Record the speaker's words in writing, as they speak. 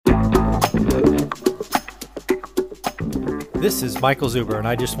This is Michael Zuber, and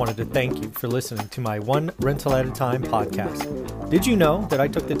I just wanted to thank you for listening to my One Rental at a Time podcast. Did you know that I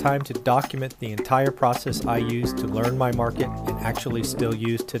took the time to document the entire process I used to learn my market and actually still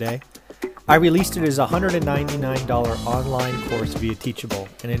use today? I released it as a $199 online course via Teachable,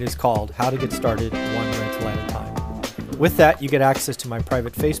 and it is called How to Get Started One Rental at a Time. With that, you get access to my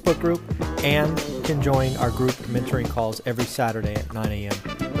private Facebook group and can join our group mentoring calls every Saturday at 9 a.m.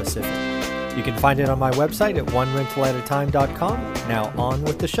 Pacific. You can find it on my website at onerentalatatime.com. Now on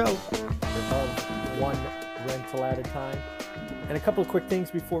with the show of One Rental at a Time. And a couple of quick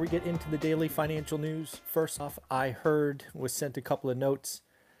things before we get into the daily financial news. First off, I was sent a couple of notes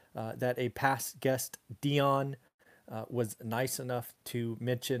that a past guest, Dion, was nice enough to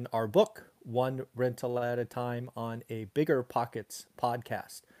mention our book, One Rental at a Time, on a Bigger Pockets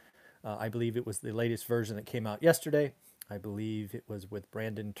podcast. I believe it was the latest version that came out yesterday. I believe it was with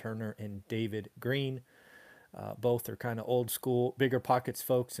Brandon Turner and David Green. Both are kind of old school, Bigger Pockets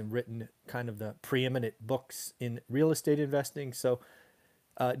folks and written kind of the preeminent books in real estate investing. So,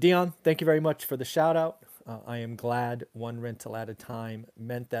 Dion, thank you very much for the shout out. I am glad One Rental at a Time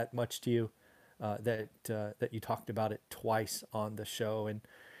meant that much to you, that you talked about it twice on the show. And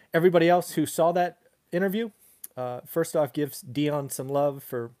everybody else who saw that interview, first off, gives Dion some love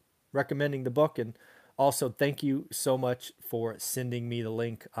for recommending the book, and also, thank you so much for sending me the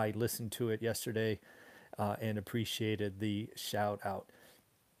link. I listened to it yesterday and appreciated the shout out.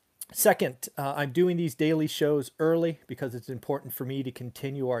 Second, I'm doing these daily shows early because it's important for me to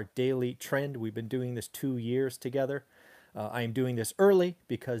continue our daily trend. We've been doing this 2 years together. I am doing this early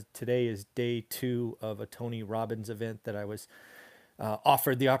because today is day 2 of a Tony Robbins event that I was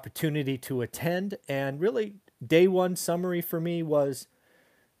offered the opportunity to attend. And really, day 1 summary for me was,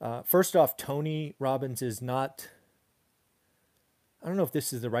 first off, Tony Robbins is not, I don't know if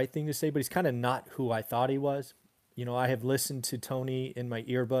this is the right thing to say, but he's kind of not who I thought he was. You know, I have listened to Tony in my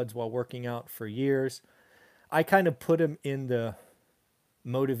earbuds while working out for years. I kind of put him in the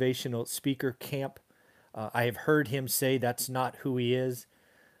motivational speaker camp. I have heard him say that's not who he is.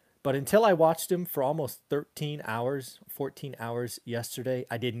 But until I watched him for almost 14 hours yesterday,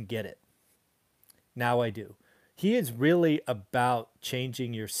 I didn't get it. Now I do. He is really about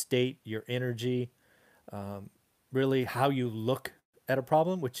changing your state, your energy, really how you look at a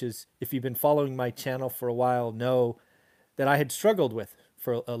problem, which is, if you've been following my channel for a while, know that I had struggled with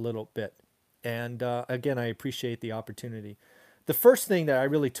for a little bit. And again, I appreciate the opportunity. The first thing that I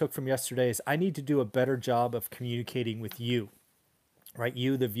really took from yesterday is I need to do a better job of communicating with you, right?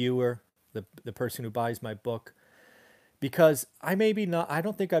 You, the viewer, the person who buys my book, because I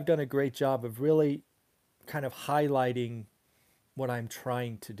don't think I've done a great job of really kind of highlighting what I'm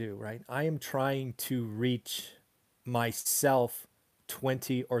trying to do, right? I am trying to reach myself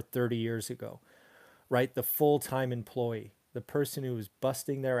 20 or 30 years ago, right? The full-time employee, the person who is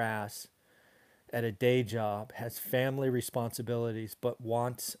busting their ass at a day job, has family responsibilities, but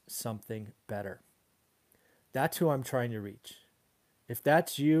wants something better. That's who I'm trying to reach. If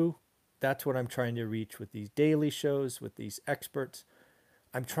that's you, that's what I'm trying to reach with these daily shows, with these experts.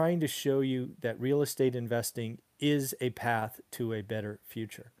 I'm trying to show you that real estate investing is a path to a better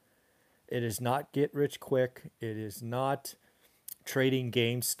future. It is not get rich quick. It is not trading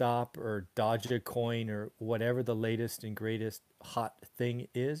GameStop or Dogecoin or whatever the latest and greatest hot thing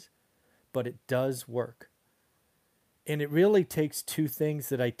is, but it does work. And it really takes 2 things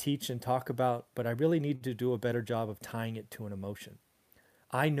that I teach and talk about, but I really need to do a better job of tying it to an emotion.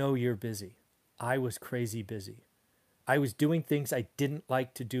 I know you're busy. I was crazy busy. I was doing things I didn't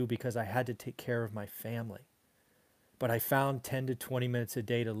like to do because I had to take care of my family. But I found 10 to 20 minutes a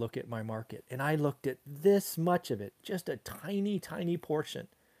day to look at my market. And I looked at this much of it, just a tiny, tiny portion.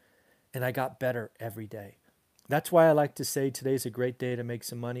 And I got better every day. That's why I like to say today's a great day to make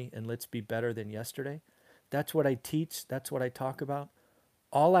some money and let's be better than yesterday. That's what I teach. That's what I talk about.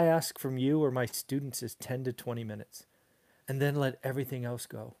 All I ask from you or my students is 10 to 20 minutes. And then let everything else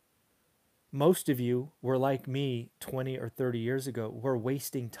go. Most of you were like me 20 or 30 years ago. We're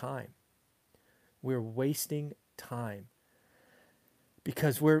wasting time. We're wasting time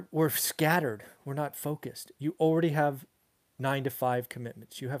because we're scattered. We're not focused. You already have 9 to 5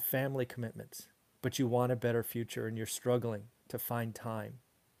 commitments. You have family commitments, but you want a better future and you're struggling to find time.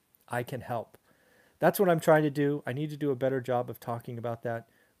 I can help. That's what I'm trying to do. I need to do a better job of talking about that,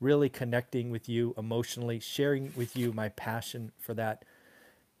 really connecting with you emotionally, sharing with you my passion for that.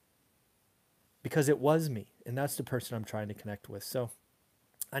 Because it was me, and that's the person I'm trying to connect with. So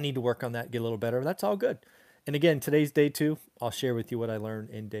I need to work on that, get a little better. That's all good. And again, today's day 2. I'll share with you what I learned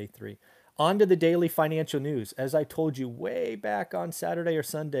in day 3. On to the daily financial news. As I told you way back on Saturday or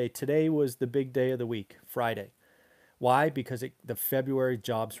Sunday, today was the big day of the week, Friday. Why? Because the February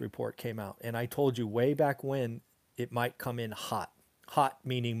jobs report came out. And I told you way back when it might come in hot. Hot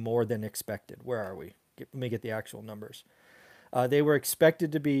meaning more than expected. Where are we? Let me get the actual numbers. They were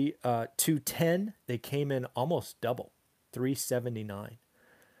expected to be 210. They came in almost double, 379.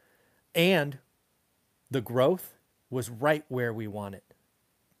 And the growth was right where we wanted.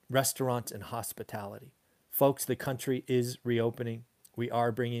 Restaurants and hospitality. Folks, the country is reopening. We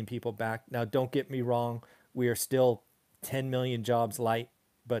are bringing people back. Now, don't get me wrong. We are still 10 million jobs light,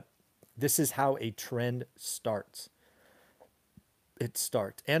 but this is how a trend starts. It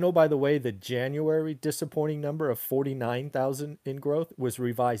starts. And oh, by the way, the January disappointing number of 49,000 in growth was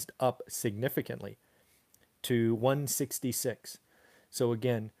revised up significantly to 166. So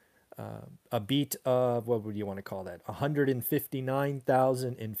again, a beat of, what would you want to call that?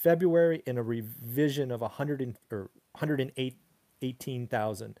 159,000 in February and a revision of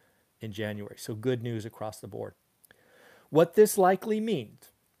 118,000 in January. So good news across the board. What this likely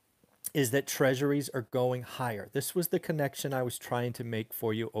means is that treasuries are going higher. This was the connection I was trying to make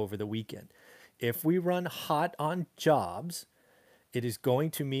for you over the weekend. If we run hot on jobs, it is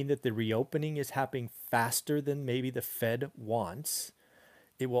going to mean that the reopening is happening faster than maybe the Fed wants.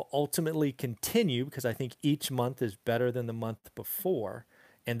 It will ultimately continue because I think each month is better than the month before.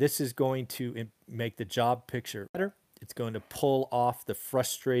 And this is going to make the job picture better. It's going to pull off the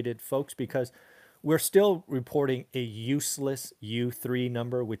frustrated folks because we're still reporting a useless U3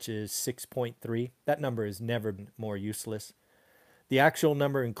 number, which is 6.3. That number has never been more useless. The actual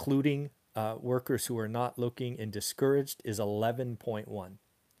number, including workers who are not looking and discouraged, is 11.1.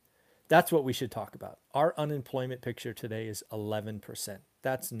 That's what we should talk about. Our unemployment picture today is 11%.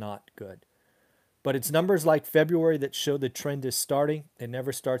 That's not good. But it's numbers like February that show the trend is starting. It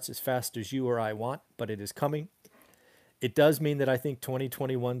never starts as fast as you or I want, but it is coming. It does mean that I think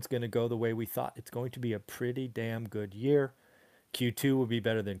 2021 is going to go the way we thought. It's going to be a pretty damn good year. Q2 will be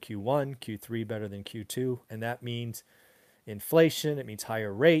better than Q1, Q3 better than Q2, and that means inflation, it means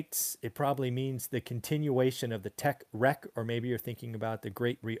higher rates. It probably means the continuation of the tech wreck, or maybe you're thinking about the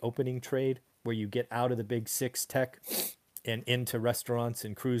great reopening trade where you get out of the big six tech and into restaurants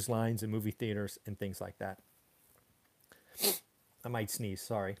and cruise lines and movie theaters and things like that. I might sneeze,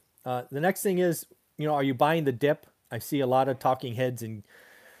 sorry. The next thing is, are you buying the dip? I see a lot of talking heads and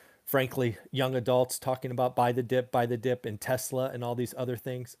frankly, young adults talking about buy the dip, and Tesla and all these other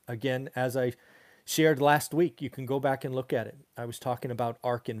things. Again, as I shared last week, you can go back and look at it. I was talking about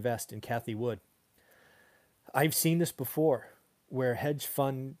ARK Invest and Cathie Wood. I've seen this before where hedge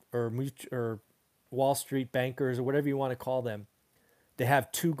fund or Wall Street bankers or whatever you want to call them, they have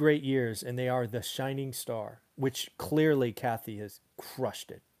 2 great years and they are the shining star, which clearly Cathie has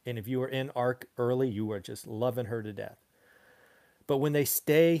crushed it. And if you were in ARK early, you were just loving her to death. But when they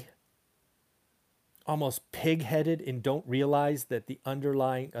stay almost pig-headed and don't realize that the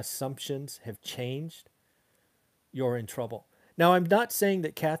underlying assumptions have changed, you're in trouble. Now, I'm not saying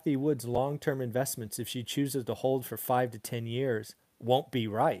that Cathie Wood's long-term investments, if she chooses to hold for 5 to 10 years, won't be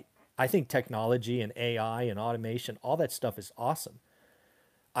right. I think technology and AI and automation, all that stuff is awesome.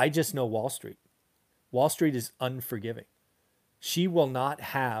 I just know Wall Street. Wall Street is unforgiving. She will not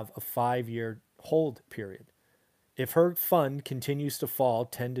have a 5-year hold period. If her fund continues to fall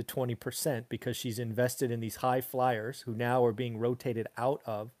 10 to 20% because she's invested in these high flyers who now are being rotated out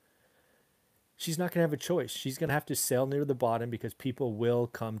of, she's not going to have a choice. She's going to have to sell near the bottom because people will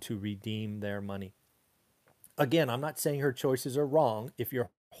come to redeem their money. Again, I'm not saying her choices are wrong if your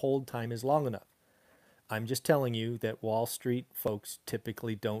hold time is long enough. I'm just telling you that Wall Street folks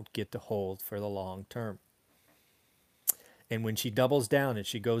typically don't get to hold for the long term. And when she doubles down and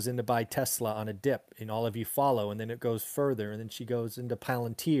she goes in to buy Tesla on a dip, and all of you follow, and then it goes further, and then she goes into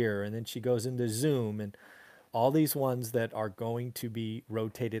Palantir, and then she goes into Zoom, and all these ones that are going to be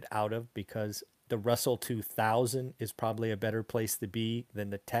rotated out of because the Russell 2000 is probably a better place to be than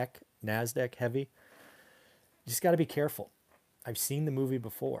the tech, NASDAQ heavy. You just got to be careful. I've seen the movie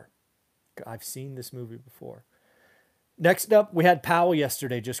before. I've seen this movie before. Next up, we had Powell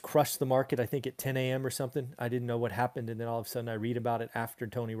yesterday just crushed the market, I think at 10 a.m. or something. I didn't know what happened, and then all of a sudden I read about it after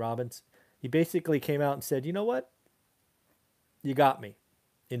Tony Robbins. He basically came out and said, you know what? You got me.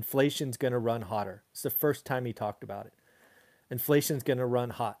 Inflation's going to run hotter. It's the first time he talked about it. Inflation's going to run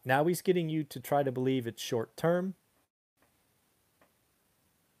hot. Now he's getting you to try to believe it's short term.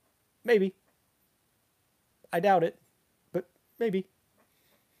 Maybe. I doubt it, but maybe.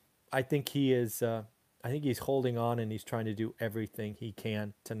 I think he is... I think he's holding on and he's trying to do everything he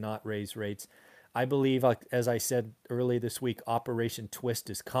can to not raise rates. I believe, as I said early this week, Operation Twist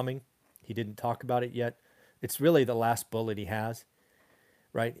is coming. He didn't talk about it yet. It's really the last bullet he has.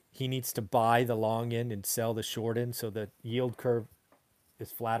 right? He needs to buy the long end and sell the short end so the yield curve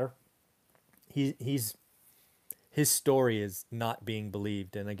is flatter. He's his story is not being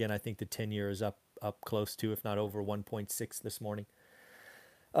believed. And again, I think the 10-year is up close to, if not over 1.6 this morning.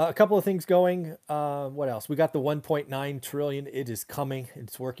 A couple of things going. What else? We got the 1.9 trillion. It is coming.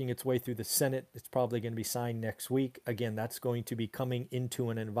 It's working its way through the Senate. It's probably going to be signed next week. Again, that's going to be coming into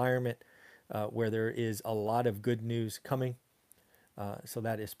an environment where there is a lot of good news coming. So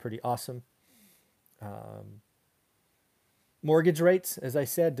that is pretty awesome. Mortgage rates, as I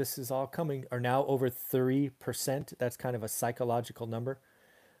said, this is all coming, are now over 3%. That's kind of a psychological number.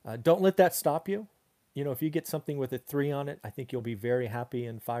 Don't let that stop you. You know, if you get something with a 3 on it, I think you'll be very happy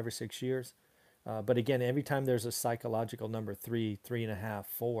in 5 or 6 years. But again, every time there's a psychological number, 3, 3.5,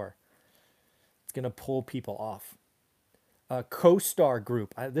 4, it's going to pull people off. CoStar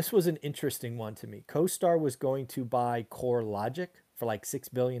Group. This was an interesting one to me. CoStar was going to buy CoreLogic for like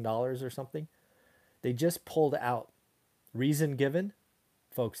 $6 billion or something. They just pulled out. Reason given,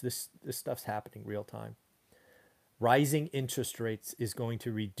 folks, this stuff's happening real time. Rising interest rates is going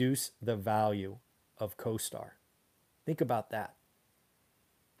to reduce the value of CoStar. Think about that,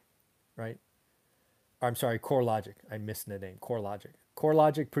 right? I'm sorry, CoreLogic. I missed the name, CoreLogic.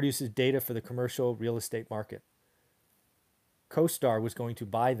 CoreLogic produces data for the commercial real estate market. CoStar was going to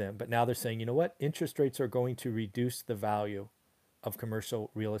buy them, but now they're saying, you know what? Interest rates are going to reduce the value of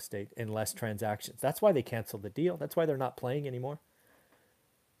commercial real estate and less transactions. That's why they canceled the deal. That's why they're not playing anymore.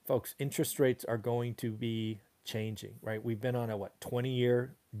 Folks, interest rates are going to be changing, right? We've been on a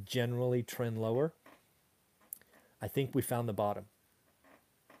 20-year generally trend lower. I think we found the bottom.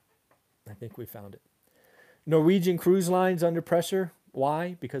 I think we found it. Norwegian Cruise Lines under pressure.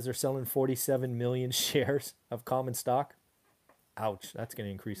 Why? Because they're selling 47 million shares of common stock. Ouch, that's going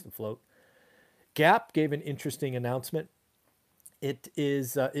to increase the float. Gap gave an interesting announcement.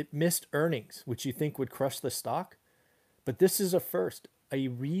 It missed earnings, which you think would crush the stock. But this is a first. A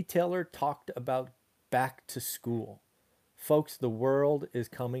retailer talked about back to school. Folks, the world is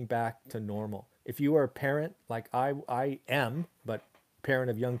coming back to normal. If you are a parent, like I am, but parent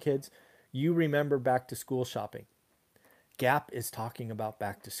of young kids, you remember back to school shopping. Gap is talking about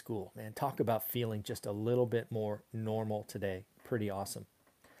back to school. Man, talk about feeling just a little bit more normal today. Pretty awesome.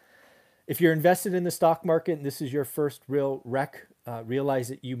 If you're invested in the stock market and this is your first real wreck, realize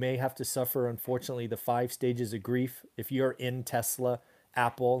that you may have to suffer, unfortunately, the 5 stages of grief. If you're in Tesla,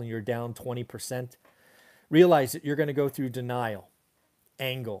 Apple, and you're down 20%, realize that you're going to go through denial,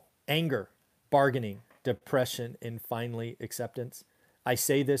 anger, bargaining, depression, and finally acceptance. I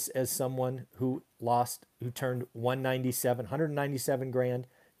say this as someone who turned 197 grand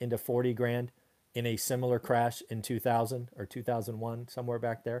into 40 grand in a similar crash in 2000 or 2001, somewhere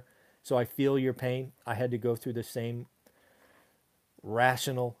back there. So I feel your pain. I had to go through the same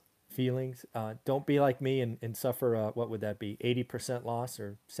rational feelings. Don't be like me and suffer, what would that be, 80% loss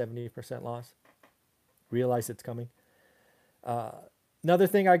or 70% loss? Realize it's coming. Another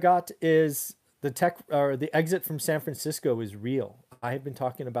thing I got is the exit from San Francisco is real. I have been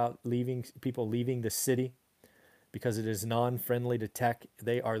talking about people leaving the city because it is non-friendly to tech.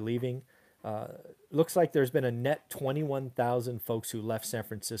 They are leaving. Looks like there's been a net 21,000 folks who left San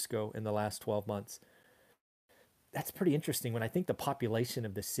Francisco in the last 12 months. That's pretty interesting when I think the population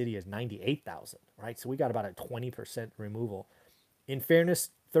of the city is 98,000, right? So we got about a 20% removal. In fairness,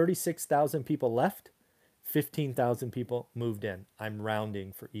 36,000 people left, 15,000 people moved in. I'm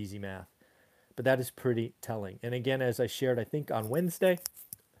rounding for easy math, but that is pretty telling. And again, as I shared, I think on Wednesday,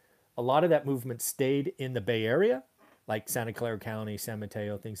 a lot of that movement stayed in the Bay Area, like Santa Clara County, San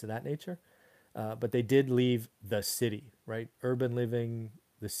Mateo, things of that nature. But they did leave the city, right? Urban living,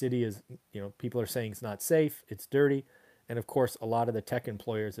 the city is, people are saying it's not safe, it's dirty. And of course, a lot of the tech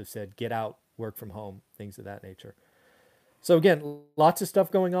employers have said, get out, work from home, things of that nature. So again, lots of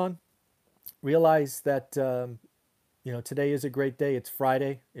stuff going on. Realize that, today is a great day. It's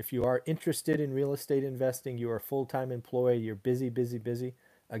Friday. If you are interested in real estate investing, you are a full-time employee, you're busy, busy, busy.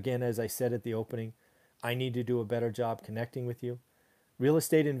 Again, as I said at the opening, I need to do a better job connecting with you. Real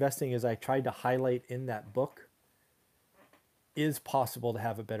estate investing, as I tried to highlight in that book, is possible to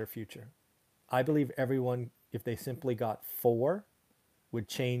have a better future. I believe everyone, if they simply got 4, would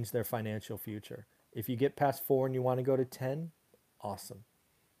change their financial future. If you get past 4 and you want to go to 10, awesome.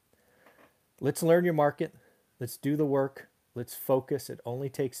 Let's learn your market. Let's do the work. Let's focus. It only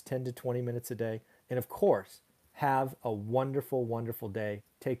takes 10 to 20 minutes a day. And of course, have a wonderful, wonderful day.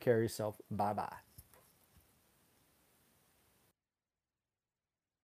 Take care of yourself. Bye-bye.